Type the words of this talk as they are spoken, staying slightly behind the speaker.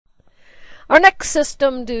Our next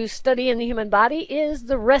system to study in the human body is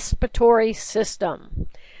the respiratory system.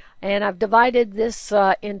 And I've divided this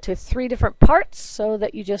into 3 different parts so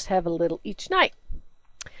that you just have a little each night.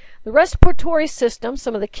 The respiratory system,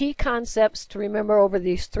 some of the key concepts to remember over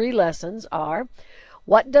these 3 lessons are: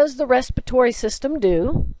 what does the respiratory system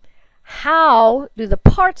do? How do the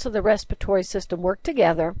parts of the respiratory system work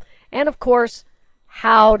together? And of course,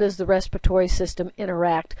 how does the respiratory system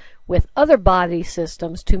interact with other body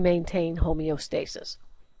systems to maintain homeostasis?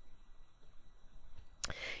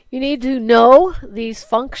 You need to know these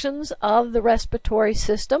functions of the respiratory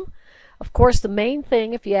system. Of course, the main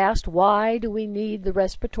thing, if you asked why do we need the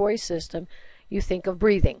respiratory system, you think of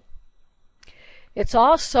breathing. It's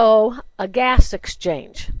also a gas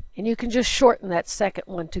exchange, and you can just shorten that second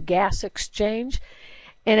one to gas exchange.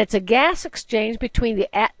 And it's a gas exchange between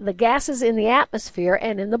the gases in the atmosphere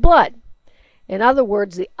and in the blood. In other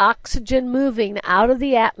words, the oxygen moving out of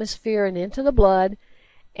the atmosphere and into the blood,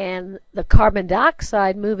 and the carbon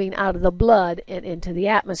dioxide moving out of the blood and into the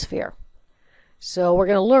atmosphere. So we're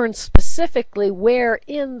going to learn specifically where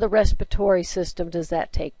in the respiratory system does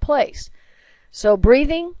that take place. So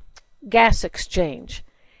breathing, gas exchange.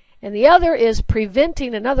 And the other is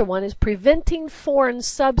another one is preventing foreign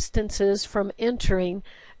substances from entering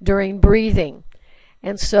during breathing.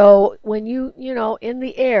 And so when in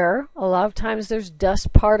the air, a lot of times there's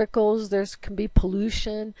dust particles, can be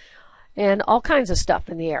pollution, and all kinds of stuff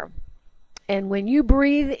in the air. And when you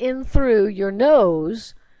breathe in through your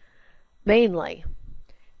nose, mainly,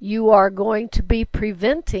 you are going to be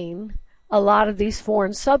preventing a lot of these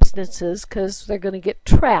foreign substances because they're going to get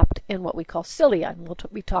trapped in what we call cilia, and we'll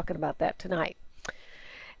be talking about that tonight.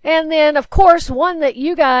 And then, of course, one that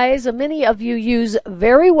you guys, many of you use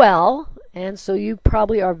very well, and so you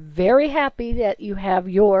probably are very happy that you have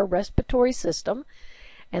your respiratory system,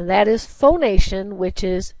 and that is phonation, which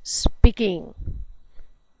is speaking.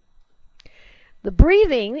 The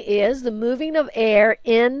breathing is the moving of air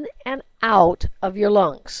in and out of your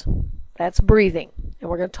lungs. That's breathing. And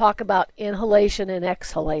we're going to talk about inhalation and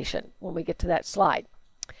exhalation when we get to that slide.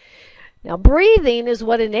 Now, breathing is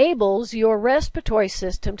what enables your respiratory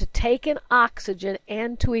system to take in oxygen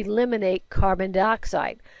and to eliminate carbon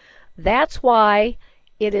dioxide. That's why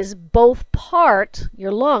it is both part,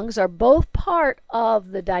 your lungs are both part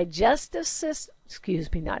of the digestive system,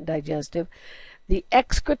 the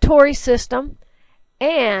excretory system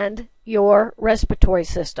and your respiratory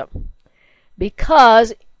system,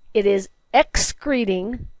 because it is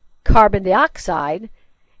excreting carbon dioxide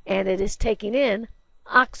and it is taking in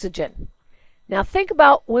oxygen. Now think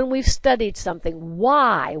about when we've studied something.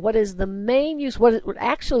 Why? What is the main use? What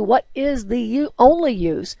is the only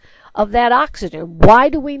use of that oxygen? Why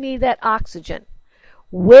do we need that oxygen?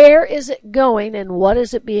 Where is it going and what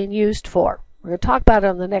is it being used for? We're going to talk about it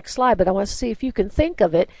on the next slide, but I want to see if you can think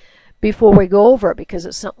of it before we go over it because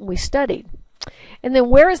it's something we studied. And then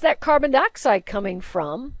where is that carbon dioxide coming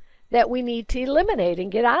from that we need to eliminate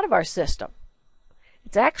and get out of our system?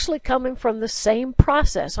 It's actually coming from the same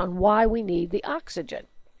process on why we need the oxygen.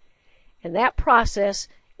 And that process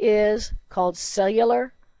is called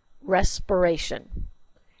cellular respiration.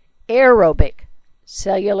 Aerobic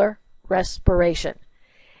cellular respiration.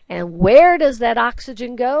 And where does that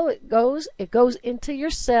oxygen go? It goes into your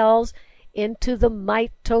cells, into the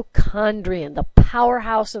mitochondrion, the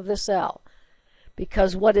powerhouse of the cell.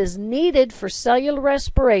 Because what is needed for cellular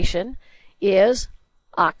respiration is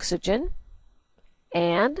oxygen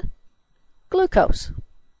and glucose.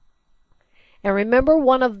 And remember,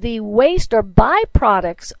 one of the waste or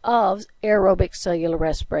byproducts of aerobic cellular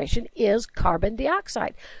respiration is carbon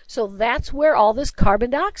dioxide. So that's where all this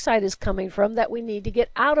carbon dioxide is coming from that we need to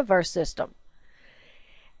get out of our system.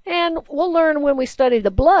 And we'll learn when we study the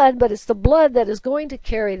blood, but it's the blood that is going to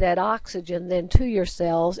carry that oxygen then to your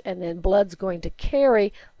cells, and then blood's going to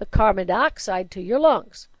carry the carbon dioxide to your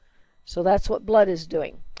lungs. So that's what blood is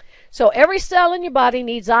doing. So every cell in your body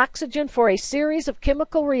needs oxygen for a series of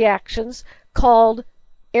chemical reactions called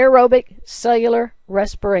aerobic cellular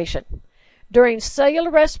respiration. During cellular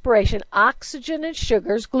respiration, oxygen and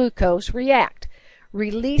sugars, glucose, react,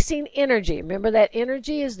 releasing energy. Remember that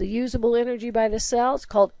energy is the usable energy by the cell. It's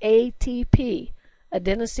called ATP,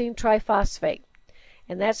 adenosine triphosphate.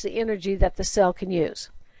 And that's the energy that the cell can use.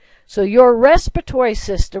 So your respiratory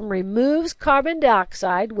system removes carbon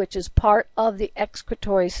dioxide, which is part of the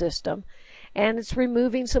excretory system, and it's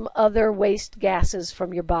removing some other waste gases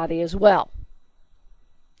from your body as well.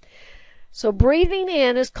 So breathing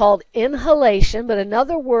in is called inhalation, but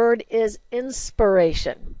another word is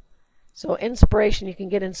inspiration. So inspiration, you can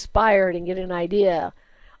get inspired and get an idea.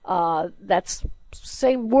 That's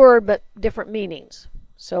same word but different meanings.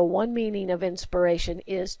 So one meaning of inspiration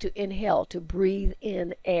is to inhale, to breathe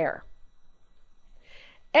in air.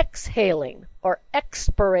 Exhaling or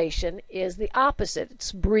expiration is the opposite.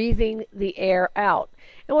 It's breathing the air out.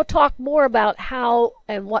 And we'll talk more about how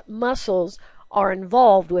and what muscles are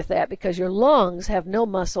involved with that, because your lungs have no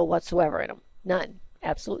muscle whatsoever in them. None.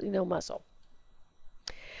 Absolutely no muscle.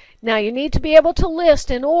 Now you need to be able to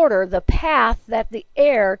list in order the path that the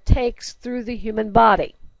air takes through the human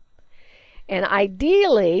body. And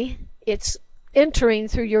ideally, it's entering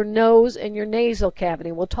through your nose and your nasal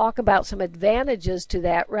cavity. We'll talk about some advantages to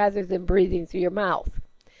that rather than breathing through your mouth.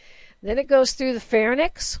 Then it goes through the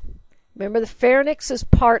pharynx. Remember, the pharynx is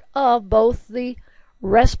part of both the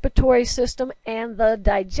respiratory system and the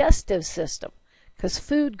digestive system, because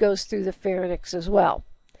food goes through the pharynx as well.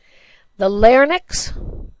 The larynx,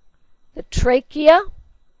 the trachea,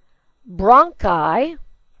 bronchi,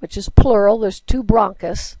 which is plural, there's two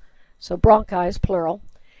bronchus, so bronchi is plural,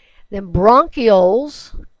 then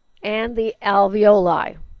bronchioles, and the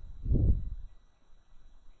alveoli.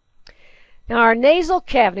 Now our nasal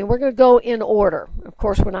cavity, we're going to go in order. Of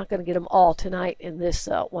course, we're not going to get them all tonight in this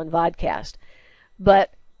one vodcast.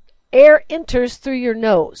 But air enters through your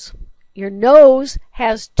nose. Your nose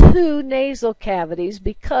has two nasal cavities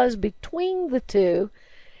because between the two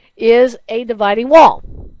is a dividing wall.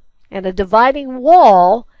 And a dividing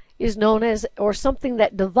wall is known as, or something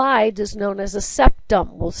that divides is known as a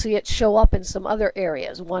septum. We'll see it show up in some other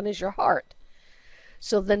areas. One is your heart.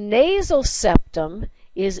 So the nasal septum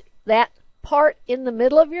is that part in the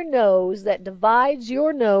middle of your nose that divides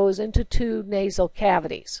your nose into two nasal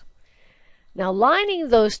cavities. Now lining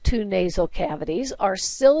those two nasal cavities are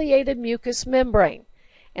ciliated mucous membrane.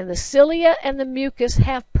 And the cilia and the mucus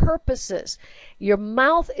have purposes. Your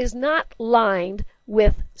mouth is not lined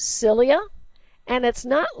with cilia, and it's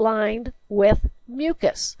not lined with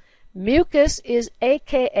mucus. Mucus is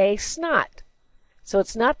aka snot. So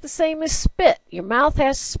it's not the same as spit. Your mouth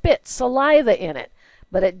has spit, saliva in it,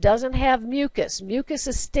 but it doesn't have mucus. Mucus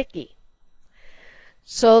is sticky.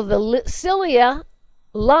 So the cilia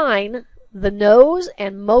line the nose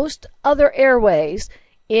and most other airways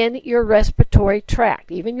in your respiratory tract.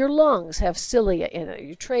 Even your lungs have cilia in it.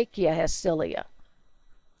 Your trachea has cilia.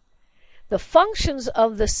 The functions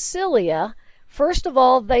of the cilia, first of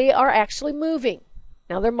all, they are actually moving.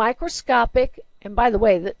 Now they're microscopic, and by the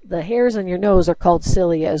way, the hairs on your nose are called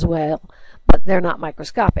cilia as well, but they're not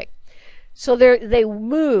microscopic. So they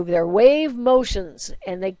move, they're wave motions,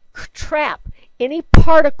 and they trap any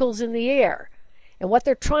particles in the air. And what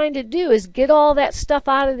they're trying to do is get all that stuff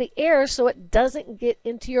out of the air so it doesn't get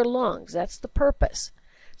into your lungs. That's the purpose.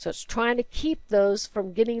 So it's trying to keep those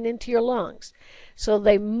from getting into your lungs. So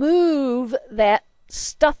they move that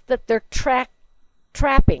stuff that they're trapping,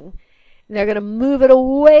 and they're going to move it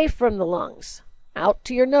away from the lungs, out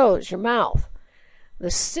to your nose, your mouth.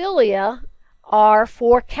 The cilia are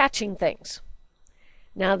for catching things.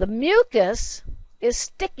 Now the mucus is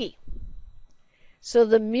sticky. So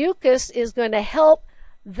the mucus is going to help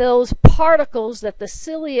those particles that the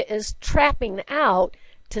cilia is trapping out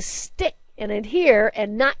to stick and adhere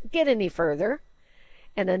and not get any further.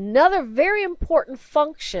 And another very important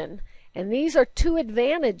function, and these are two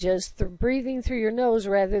advantages through breathing through your nose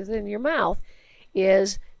rather than your mouth,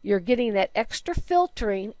 is you're getting that extra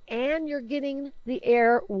filtering and you're getting the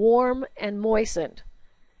air warm and moistened,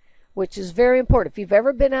 which is very important. If you've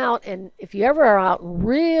ever been out, and if you ever are out in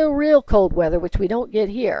real cold weather, which we don't get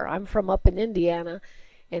here. I'm from up in Indiana,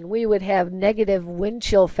 and we would have negative wind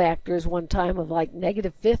chill factors one time of like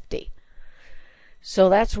 -50. So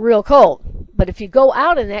that's real cold. But if you go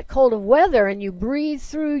out in that cold of weather and you breathe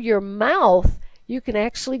through your mouth, you can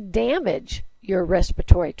actually damage your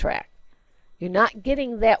respiratory tract. You're not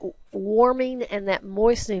getting that warming and that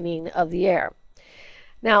moistening of the air.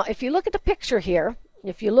 Now, if you look at the picture here,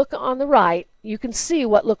 if you look on the right, you can see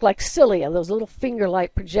what look like cilia, those little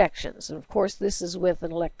finger-like projections. And of course, this is with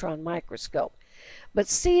an electron microscope. But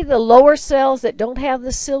see the lower cells that don't have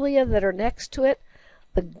the cilia that are next to it,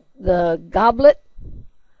 the goblet?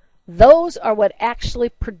 Those are what actually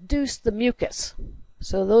produce the mucus.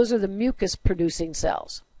 So those are the mucus-producing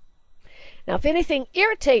cells. Now, if anything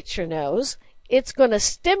irritates your nose, it's going to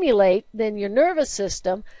stimulate then your nervous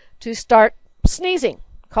system to start sneezing,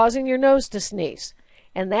 causing your nose to sneeze.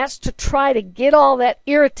 And that's to try to get all that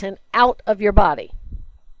irritant out of your body.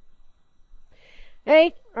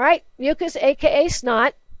 Hey, right, mucus, aka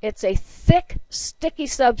snot. It's a thick, sticky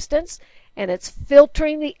substance, and it's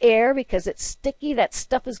filtering the air because it's sticky. That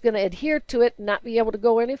stuff is going to adhere to it and not be able to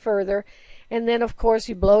go any further. And then, of course,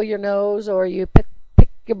 you blow your nose or you pick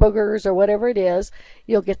your boogers or whatever it is,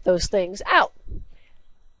 you'll get those things out.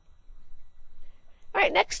 All All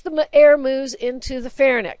right, next the air moves into the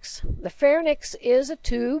pharynx. The pharynx is a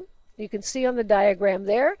tube. You can see on the diagram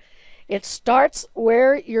there. It starts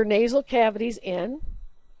where your nasal cavity's in,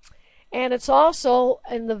 and it's also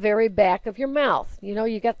in the very back of your mouth. You know,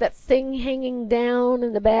 you got that thing hanging down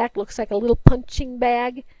in the back, looks like a little punching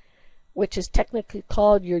bag, which is technically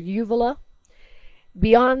called your uvula.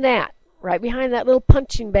 Beyond that, right behind that little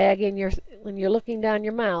punching bag when you're looking down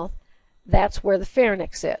your mouth, that's where the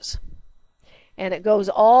pharynx is. And it goes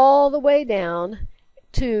all the way down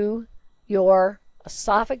to your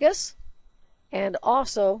esophagus and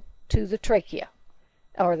also to the trachea,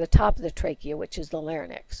 or the top of the trachea, which is the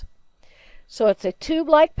larynx. So it's a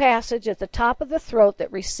tube-like passage at the top of the throat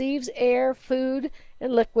that receives air, food,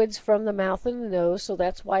 and liquids from the mouth and the nose, so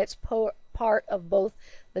that's why it's part of both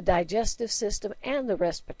the digestive system and the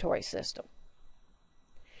respiratory system.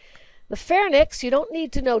 The pharynx, you don't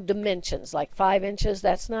need to know dimensions like 5 inches.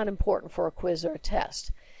 That's not important for a quiz or a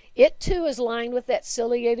test. It too is lined with that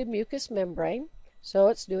ciliated mucous membrane, so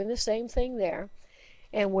it's doing the same thing there.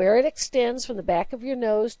 And where it extends from the back of your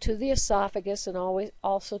nose to the esophagus and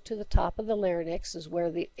also to the top of the larynx is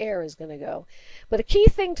where the air is going to go. But a key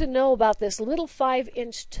thing to know about this little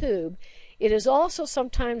 5-inch tube, it is also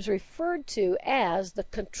sometimes referred to as the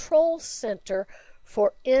control center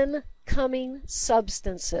for incoming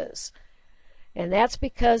substances. And that's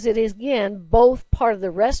because it is, again, both part of the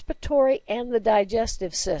respiratory and the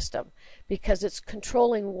digestive system, because it's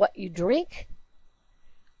controlling what you drink,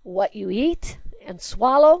 what you eat and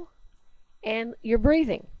swallow, and your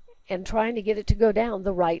breathing, and trying to get it to go down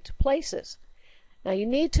the right places. Now you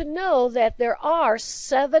need to know that there are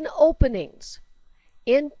 7 openings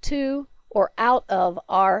into or out of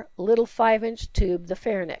our little 5-inch tube, the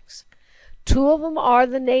pharynx. 2 of them are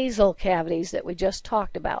the nasal cavities that we just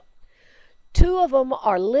talked about. 2 of them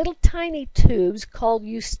are little tiny tubes called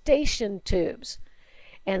Eustachian tubes,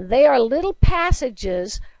 and they are little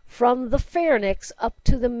passages from the pharynx up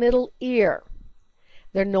to the middle ear.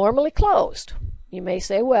 They're normally closed. You may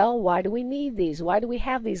say, well, why do we need these? Why do we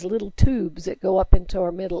have these little tubes that go up into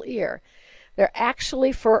our middle ear? They're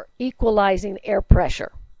actually for equalizing air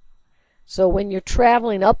pressure. So when you're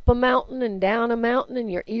traveling up a mountain and down a mountain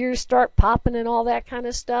and your ears start popping and all that kind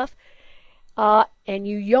of stuff, and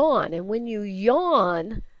you yawn, and when you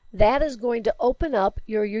yawn, that is going to open up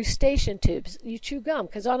your Eustachian tubes. You chew gum,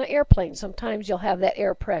 because on an airplane sometimes you'll have that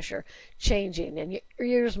air pressure changing and your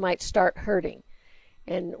ears might start hurting.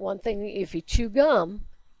 And one thing, if you chew gum,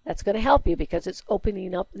 that's going to help you because it's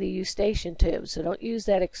opening up the Eustachian tubes. So don't use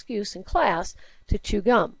that excuse in class to chew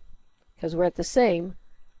gum, because we're at the same,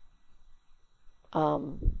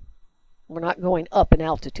 we're not going up in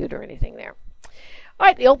altitude or anything there. All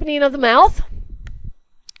right, the opening of the mouth.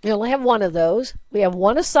 You only have one of those. We have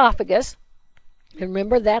one esophagus. And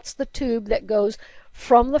remember, that's the tube that goes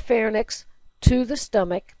from the pharynx to the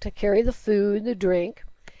stomach to carry the food, the drink.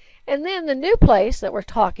 And then the new place that we're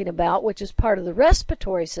talking about, which is part of the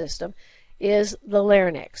respiratory system, is the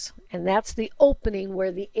larynx. And that's the opening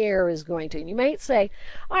where the air is going to. And you might say,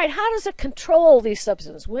 all right, how does it control these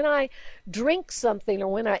substances? When I drink something or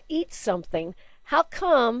when I eat something, how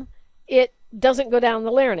come it doesn't go down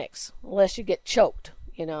the larynx unless you get choked?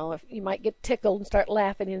 You know, if you might get tickled and start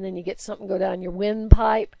laughing, and then you get something go down your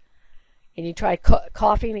windpipe, and you try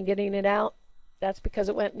coughing and getting it out. That's because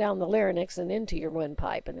it went down the larynx and into your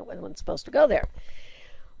windpipe, and it wasn't supposed to go there.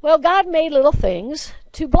 Well, God made little things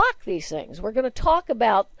to block these things. We're going to talk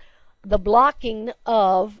about the blocking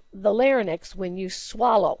of the larynx when you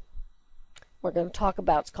swallow. We're going to talk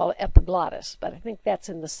about, it's called epiglottis, but I think that's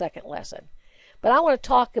in the second lesson. But I want to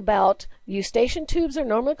talk about Eustachian tubes are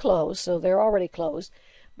normally closed, so they're already closed.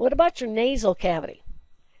 What about your nasal cavity?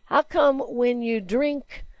 How come when you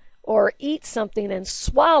drink or eat something and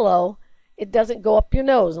swallow, it doesn't go up your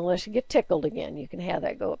nose unless you get tickled again? You can have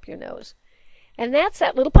that go up your nose. And that's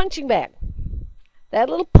that little punching bag. That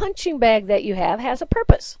little punching bag that you have has a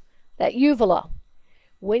purpose, that uvula.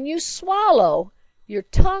 When you swallow, your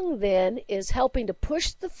tongue then is helping to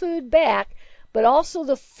push the food back, but also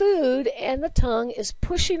the food and the tongue is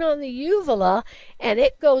pushing on the uvula, and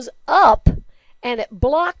it goes up and it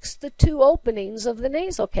blocks the 2 openings of the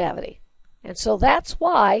nasal cavity. And so that's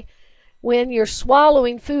why when you're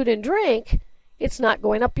swallowing food and drink, it's not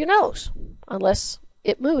going up your nose unless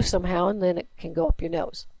it moves somehow, and then it can go up your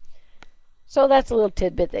nose. So that's a little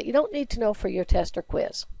tidbit that you don't need to know for your test or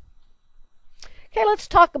quiz. Okay, let's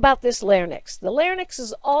talk about this larynx. The larynx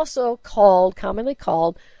is also commonly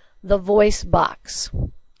called the voice box.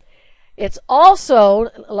 It's also,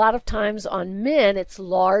 a lot of times on men, it's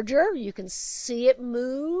larger. You can see it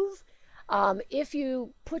move. If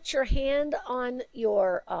you put your hand on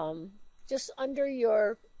your just under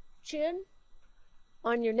your chin,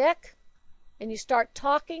 on your neck, and you start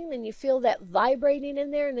talking, then you feel that vibrating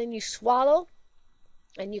in there, and then you swallow,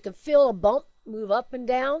 and you can feel a bump move up and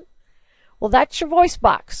down. Well, that's your voice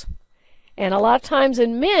box. And a lot of times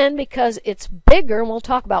in men, because it's bigger, and we'll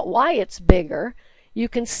talk about why it's bigger, you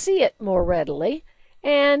can see it more readily,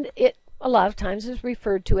 and it a lot of times is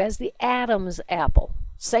referred to as the Adam's apple.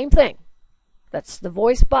 Same thing. That's the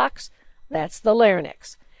voice box, that's the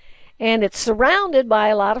larynx. And it's surrounded by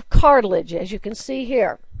a lot of cartilage, as you can see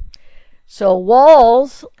here. So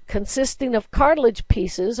walls consisting of cartilage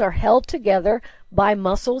pieces are held together by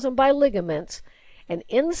muscles and by ligaments, and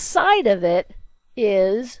inside of it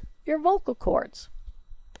is your vocal cords.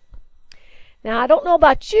 Now, I don't know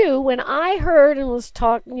about you, when I heard and was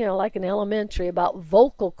taught, like in elementary about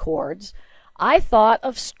vocal cords, I thought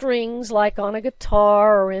of strings like on a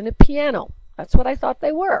guitar or in a piano. That's what I thought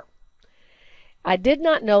they were. I did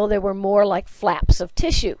not know they were more like flaps of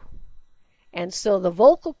tissue. And so the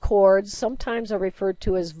vocal cords sometimes are referred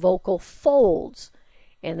to as vocal folds.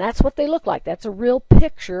 And that's what they look like. That's a real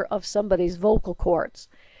picture of somebody's vocal cords.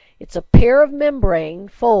 It's a pair of membrane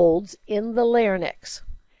folds in the larynx.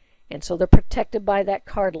 And so they're protected by that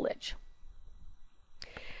cartilage.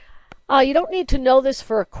 You don't need to know this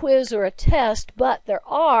for a quiz or a test, but there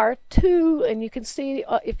are two, and you can see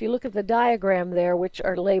if you look at the diagram there, which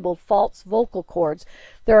are labeled false vocal cords,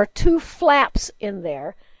 there are two flaps in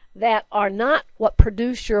there that are not what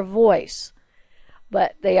produce your voice,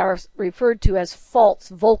 but they are referred to as false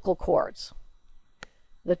vocal cords.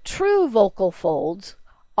 The true vocal folds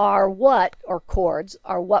are cords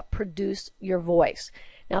are what produce your voice.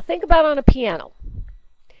 Now think about on a piano.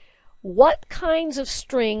 What kinds of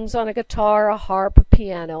strings on a guitar, a harp, a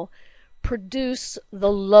piano produce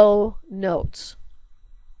the low notes?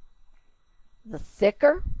 The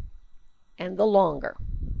thicker and the longer.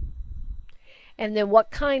 And then what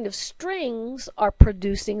kind of strings are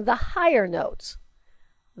producing the higher notes?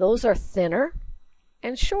 Those are thinner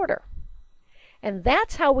and shorter. And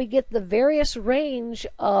that's how we get the various range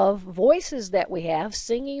of voices that we have,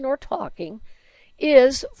 singing or talking,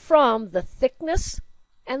 is from the thickness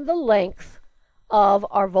and the length of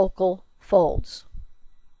our vocal folds.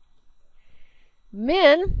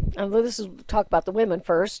 Men, and this is talk about the women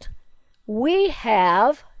first, we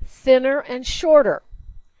have thinner and shorter.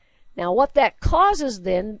 Now what that causes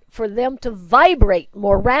then for them to vibrate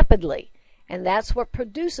more rapidly, and that's what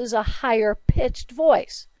produces a higher pitched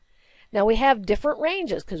voice. Now we have different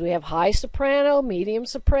ranges because we have high soprano, medium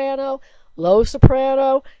soprano, low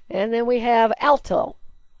soprano, and then we have alto.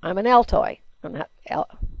 I'm an altoid. I'm not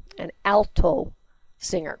an alto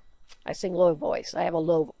singer. I sing low voice. I have a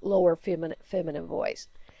lower feminine voice.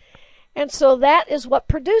 And so that is what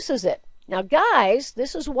produces it. Now guys,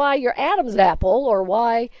 this is why your Adam's apple, or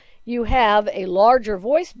why you have a larger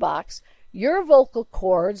voice box, your vocal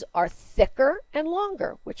cords are thicker and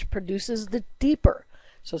longer, which produces the deeper.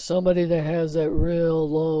 So somebody that has that real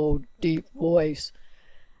low, deep voice,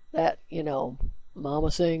 that,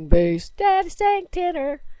 mama sing bass, daddy sang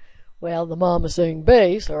tenor. Well, the mama sing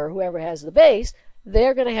bass, or whoever has the bass,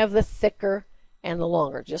 they're going to have the thicker and the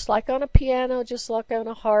longer, just like on a piano, just like on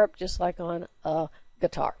a harp, just like on a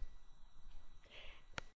guitar.